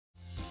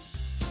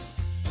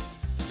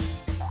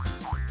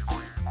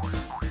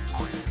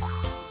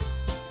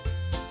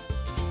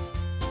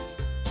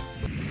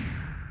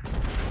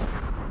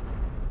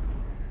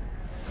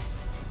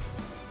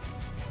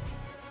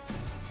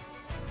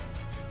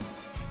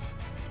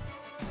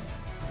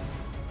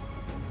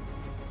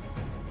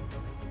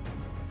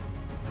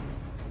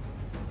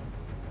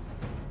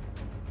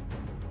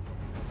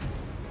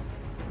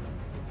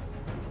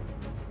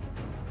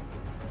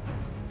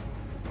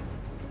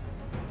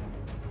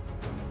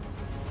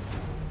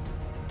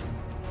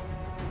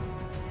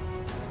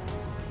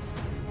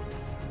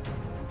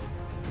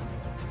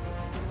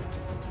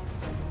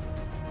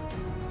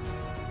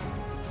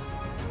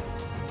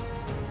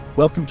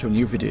Welcome to a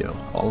new video,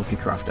 all of you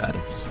craft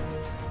addicts,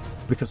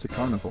 because the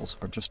carnivals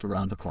are just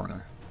around the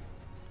corner.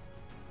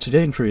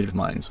 Today in Creative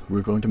Minds,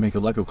 we're going to make a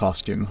LEGO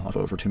costume of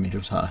over 2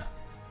 meters high.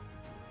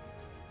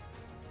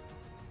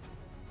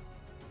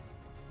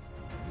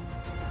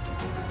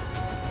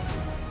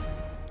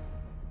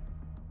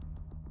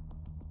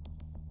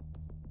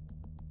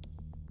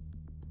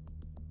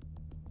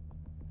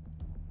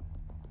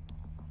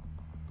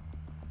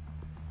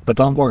 But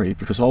don't worry,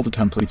 because all the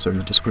templates are in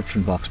the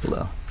description box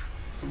below.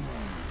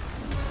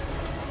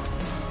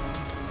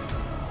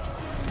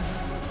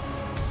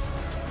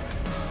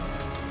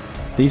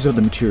 These are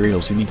the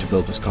materials you need to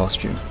build this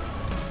costume.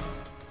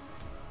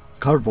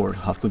 Cardboard,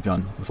 hot glue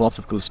gun, with lots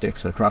of glue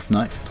sticks, a craft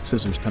knife,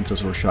 scissors,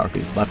 pencils or a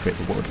sharpie, black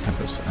paperboard,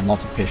 compass, and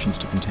lots of patience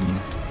to continue.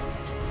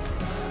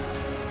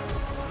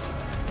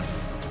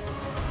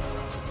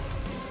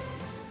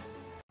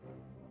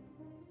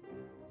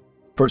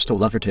 First, a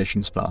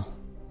levitation spell.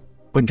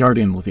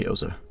 Wingardium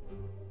Leviosa.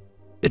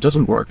 It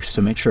doesn't work,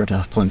 so make sure to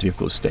have plenty of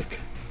glue stick.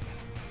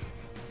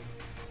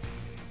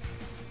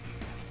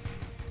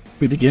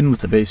 We begin with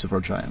the base of our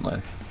giant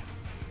leg.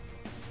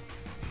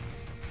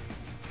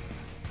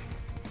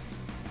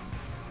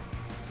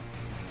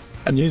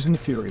 And using the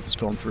fury of the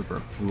Stormtrooper,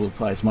 we will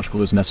apply as much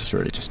glue as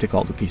necessary to stick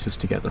all the pieces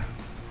together.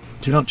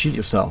 Do not cheat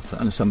yourself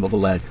and assemble the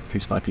leg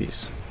piece by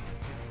piece.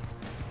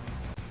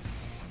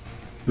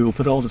 We will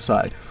put all the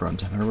side,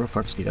 front and rear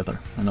parts together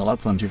and allow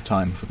plenty of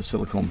time for the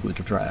silicone glue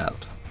to dry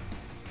out.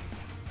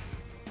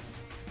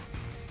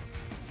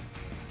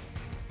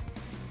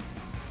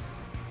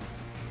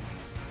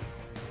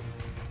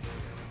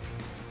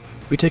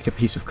 We take a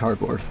piece of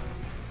cardboard,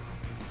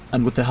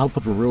 and with the help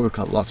of a ruler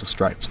cut lots of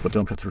stripes, but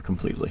don't cut through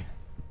completely.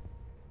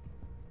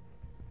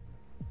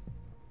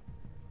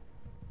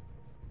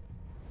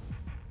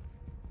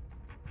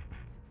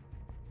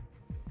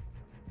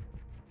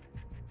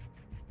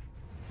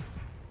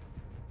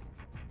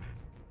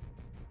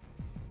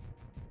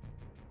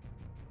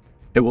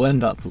 It will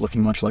end up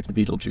looking much like the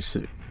Beetlejuice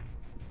suit.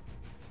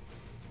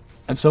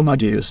 And so my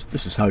dears,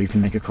 this is how you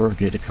can make a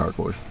corrugated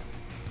cardboard.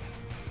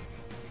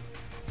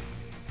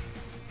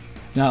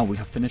 Now we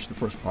have finished the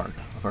first part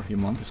of our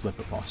humongous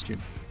leopard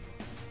costume.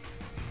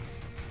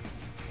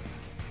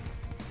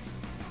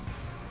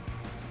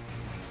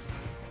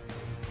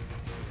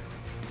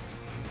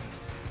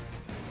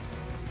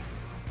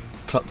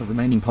 Cut the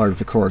remaining part of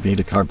the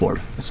corrugated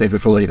cardboard and save it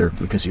for later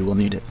because you will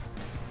need it.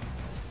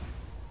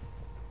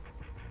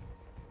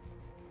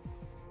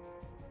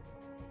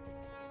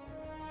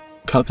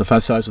 Cut the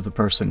face size of the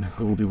person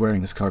who will be wearing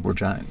this cardboard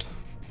giant.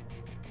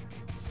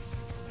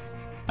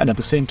 And at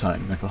the same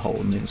time make a hole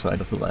in the inside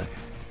of the leg.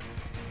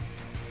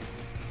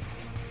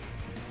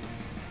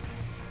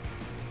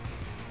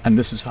 And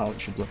this is how it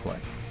should look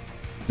like.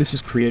 This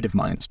is Creative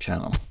Minds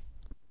channel.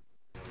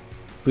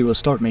 We will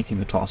start making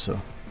the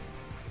torso.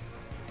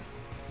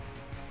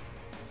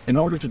 In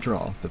order to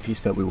draw the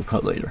piece that we will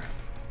cut later,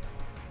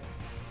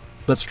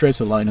 let's trace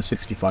a line of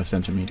 65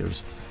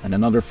 centimeters and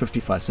another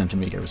 55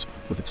 centimeters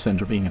with its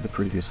center being at the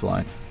previous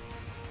line.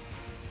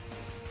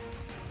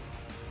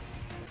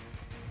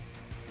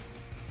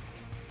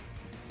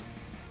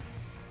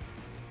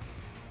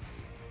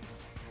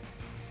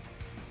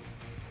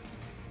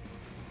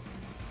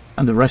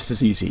 And the rest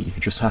is easy, you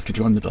just have to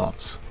join the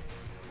dots.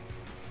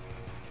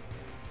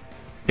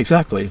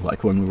 Exactly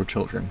like when we were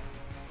children.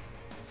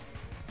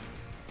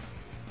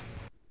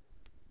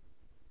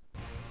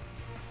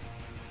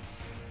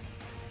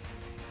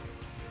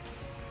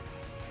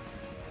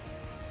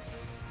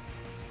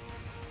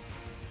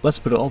 Let's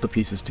put all the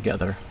pieces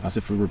together as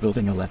if we were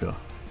building a Lego.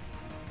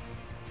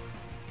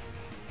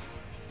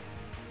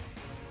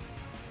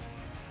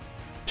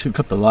 To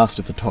cut the last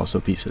of the torso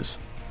pieces,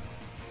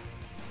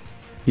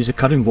 use a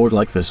cutting board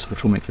like this,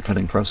 which will make the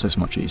cutting process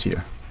much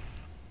easier.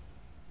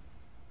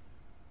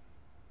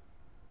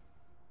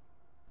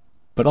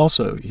 But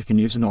also, you can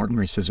use an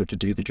ordinary scissor to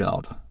do the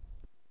job.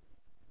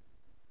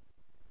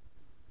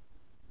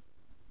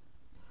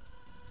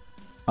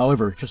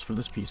 However, just for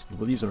this piece, we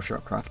will use our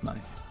sharp craft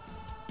knife.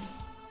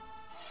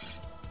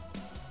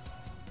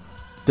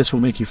 This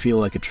will make you feel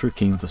like a true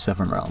king of the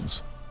Seven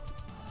Realms.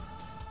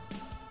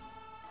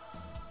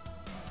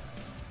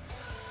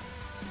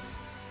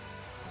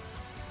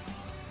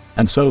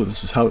 And so,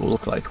 this is how it will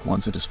look like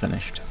once it is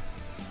finished.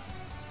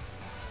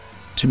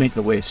 To make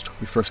the waist,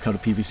 we first cut a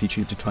PVC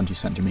tube to 20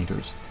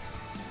 centimeters.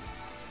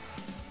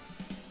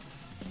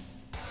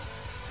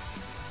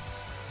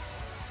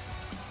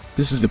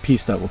 This is the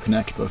piece that will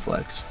connect both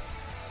legs.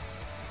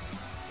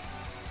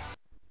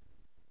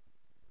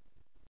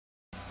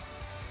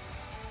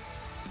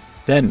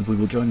 Then we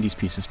will join these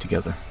pieces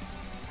together.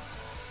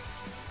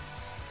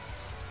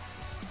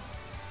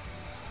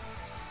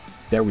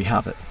 There we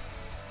have it.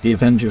 The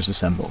Avengers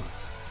assemble.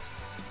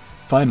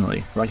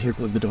 Finally, right here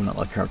glue the donut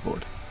like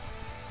cardboard.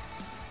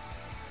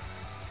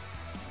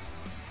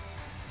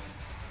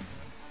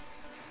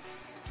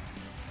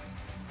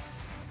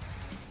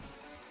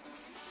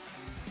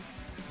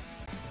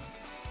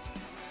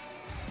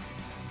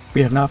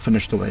 We have now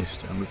finished the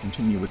waist, and we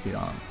continue with the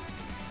arm.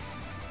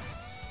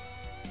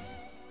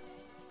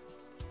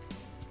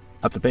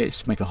 At the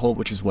base, make a hole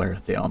which is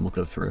where the arm will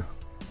go through.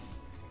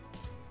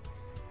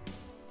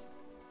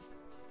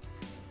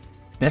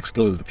 Next,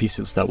 glue the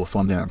pieces that will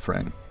form the arm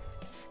frame.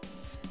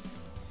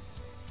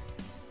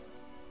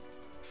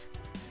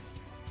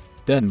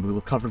 Then we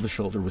will cover the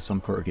shoulder with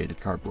some corrugated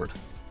cardboard.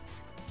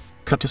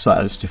 Cut to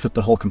size to fit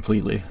the hole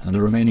completely, and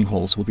the remaining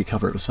holes will be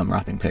covered with some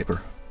wrapping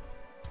paper.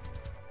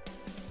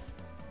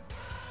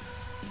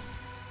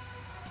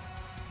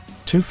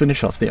 To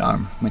finish off the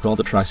arm, make all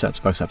the triceps,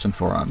 biceps and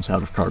forearms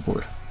out of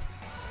cardboard.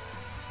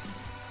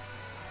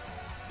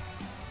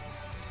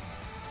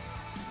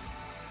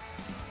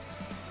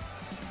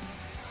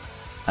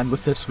 And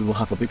with this we will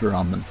have a bigger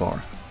arm than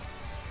Thor.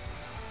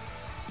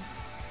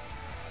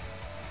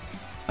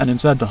 And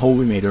inside the hole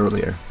we made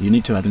earlier, you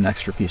need to add an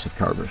extra piece of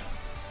cardboard,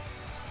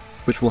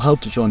 which will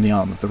help to join the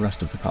arm with the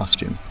rest of the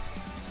costume.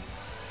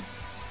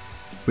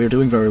 We are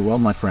doing very well,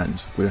 my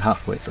friends. We are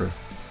halfway through.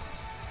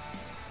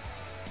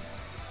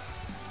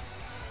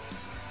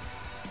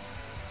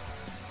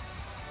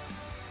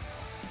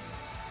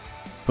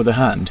 For the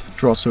hand,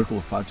 draw a circle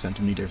of 5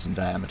 centimeters in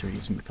diameter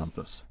using the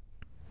compass.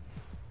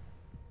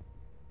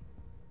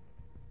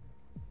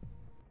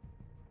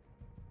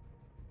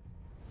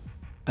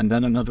 And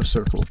then another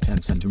circle of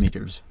 10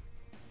 centimeters.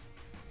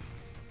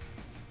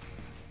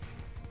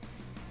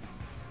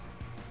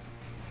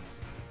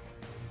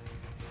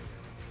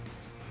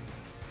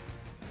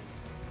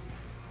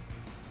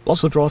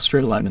 Also draw a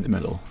straight line in the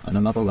middle, and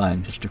another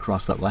line just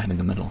across that line in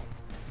the middle.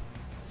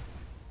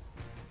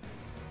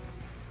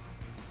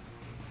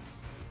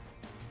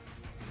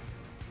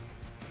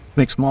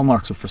 Make small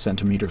marks of 4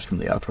 centimeters from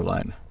the outer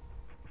line.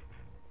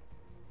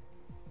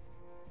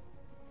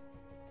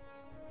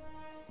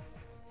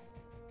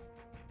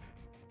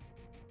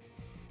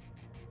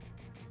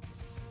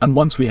 And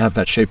once we have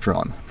that shape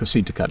drawn,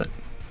 proceed to cut it.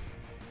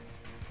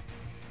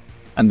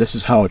 And this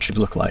is how it should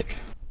look like.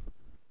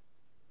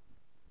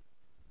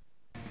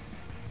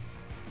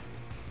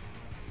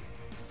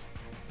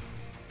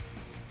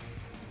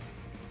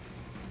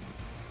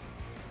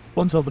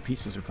 Once all the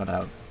pieces are cut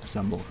out,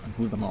 assemble and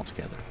glue them all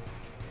together.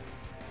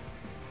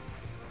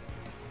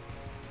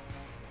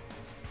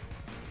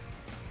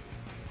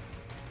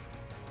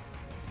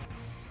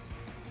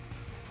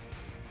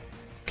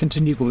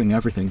 Continue gluing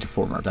everything to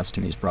form our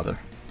Destiny's brother.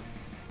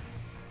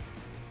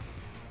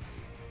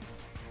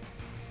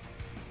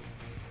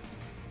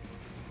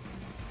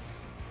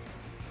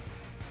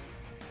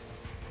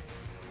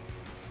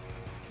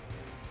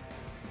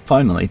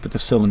 Finally, put the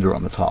cylinder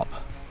on the top.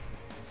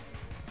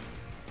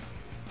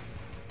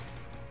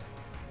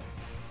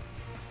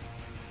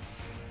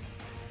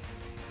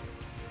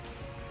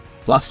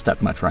 Last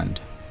step, my friend.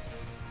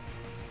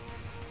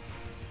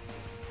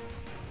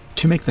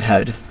 To make the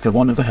head, get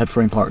one of the head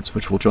frame parts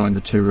which will join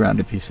the 2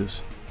 rounded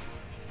pieces.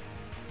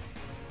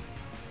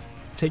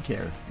 Take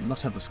care, you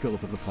must have the skill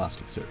of a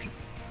plastic surgeon.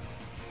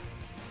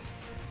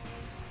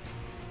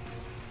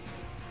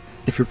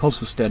 If your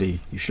pulse was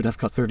steady, you should have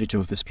cut 32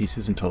 of these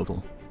pieces in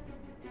total.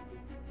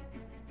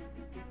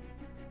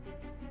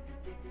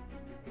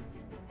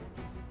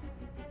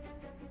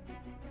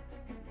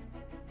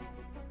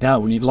 Now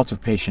we need lots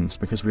of patience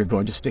because we are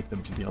going to stick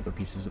them to the other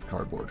pieces of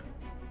cardboard.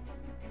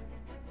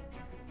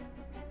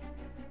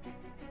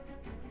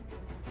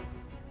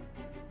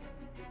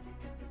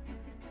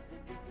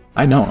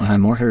 I know I'm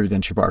more hairy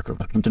than Chewbacca,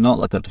 but do not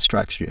let that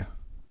distract you.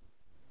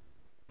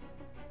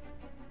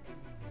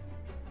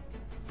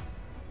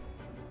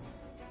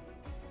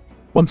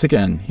 Once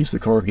again, use the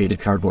corrugated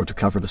cardboard to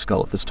cover the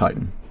skull of this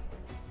Titan.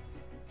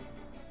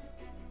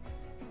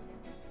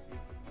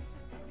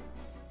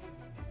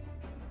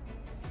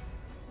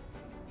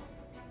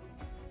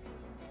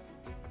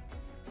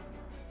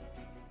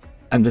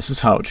 And this is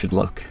how it should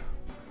look.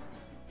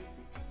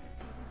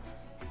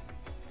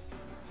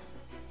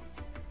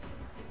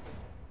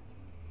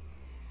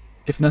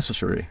 If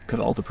necessary, cut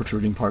all the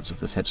protruding parts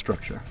of this head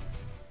structure.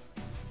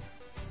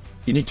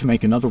 You need to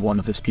make another one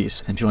of this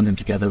piece and join them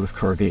together with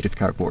corrugated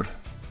cardboard.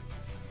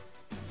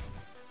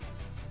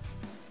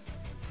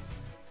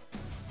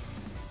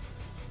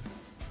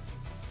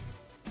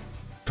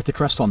 Put the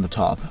crest on the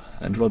top,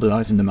 and draw the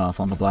eyes and the mouth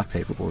on the black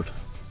paperboard.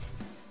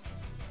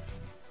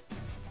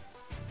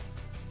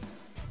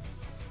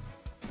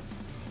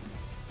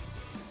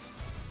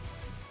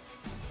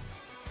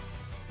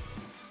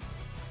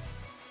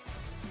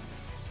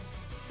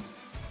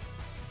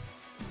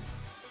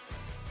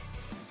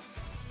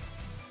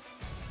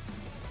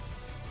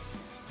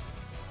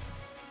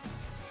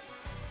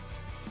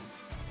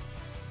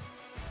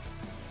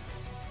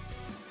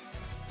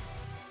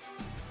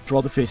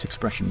 Draw the face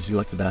expressions you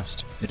like the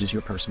best. It is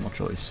your personal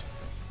choice.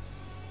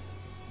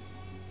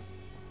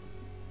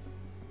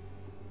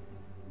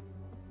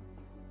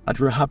 I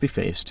drew a happy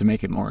face to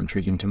make it more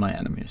intriguing to my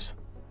enemies.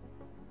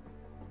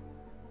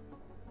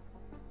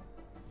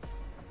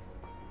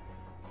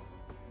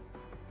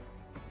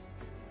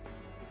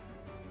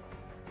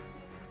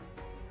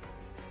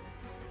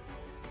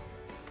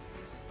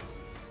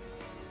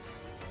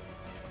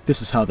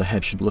 This is how the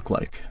head should look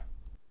like.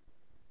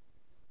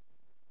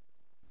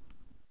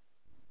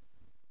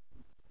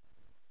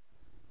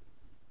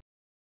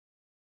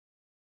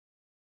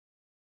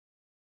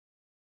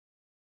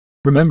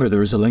 Remember,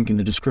 there is a link in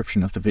the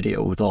description of the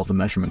video with all the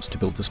measurements to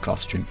build this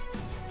costume.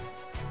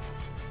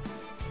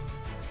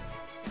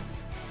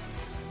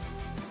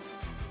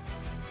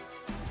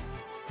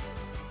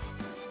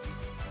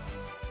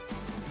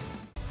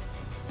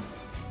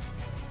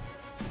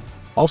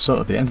 Also,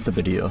 at the end of the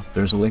video,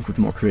 there's a link with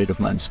more Creative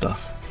Mind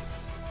stuff.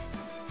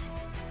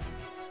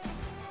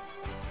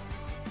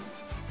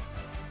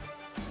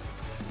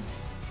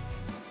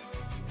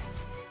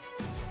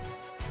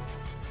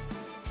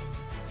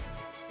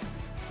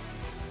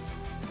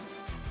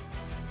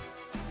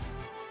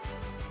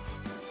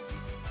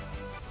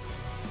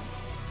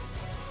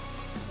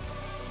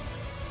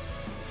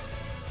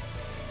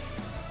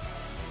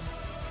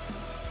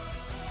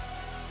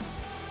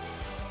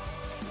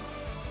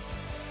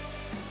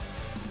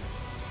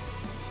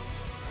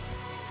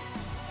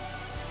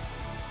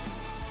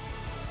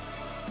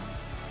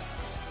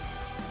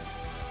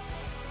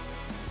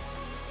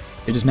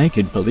 It is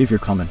naked, but leave your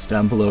comments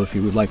down below if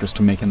you would like us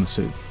to make him the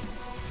suit.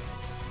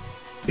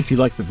 If you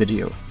like the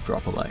video,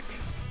 drop a like.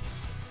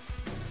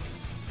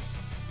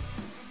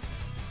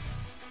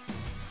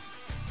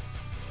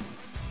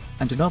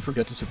 And do not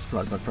forget to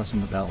subscribe by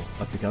pressing the bell,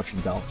 like the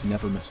Gauchian bell, to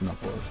never miss an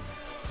upload.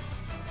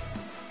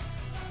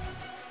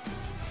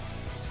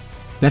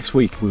 Next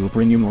week, we will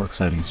bring you more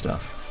exciting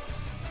stuff.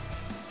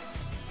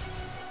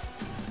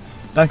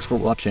 Thanks for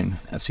watching,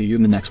 and see you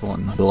in the next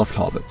one, Beloved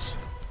Hobbits.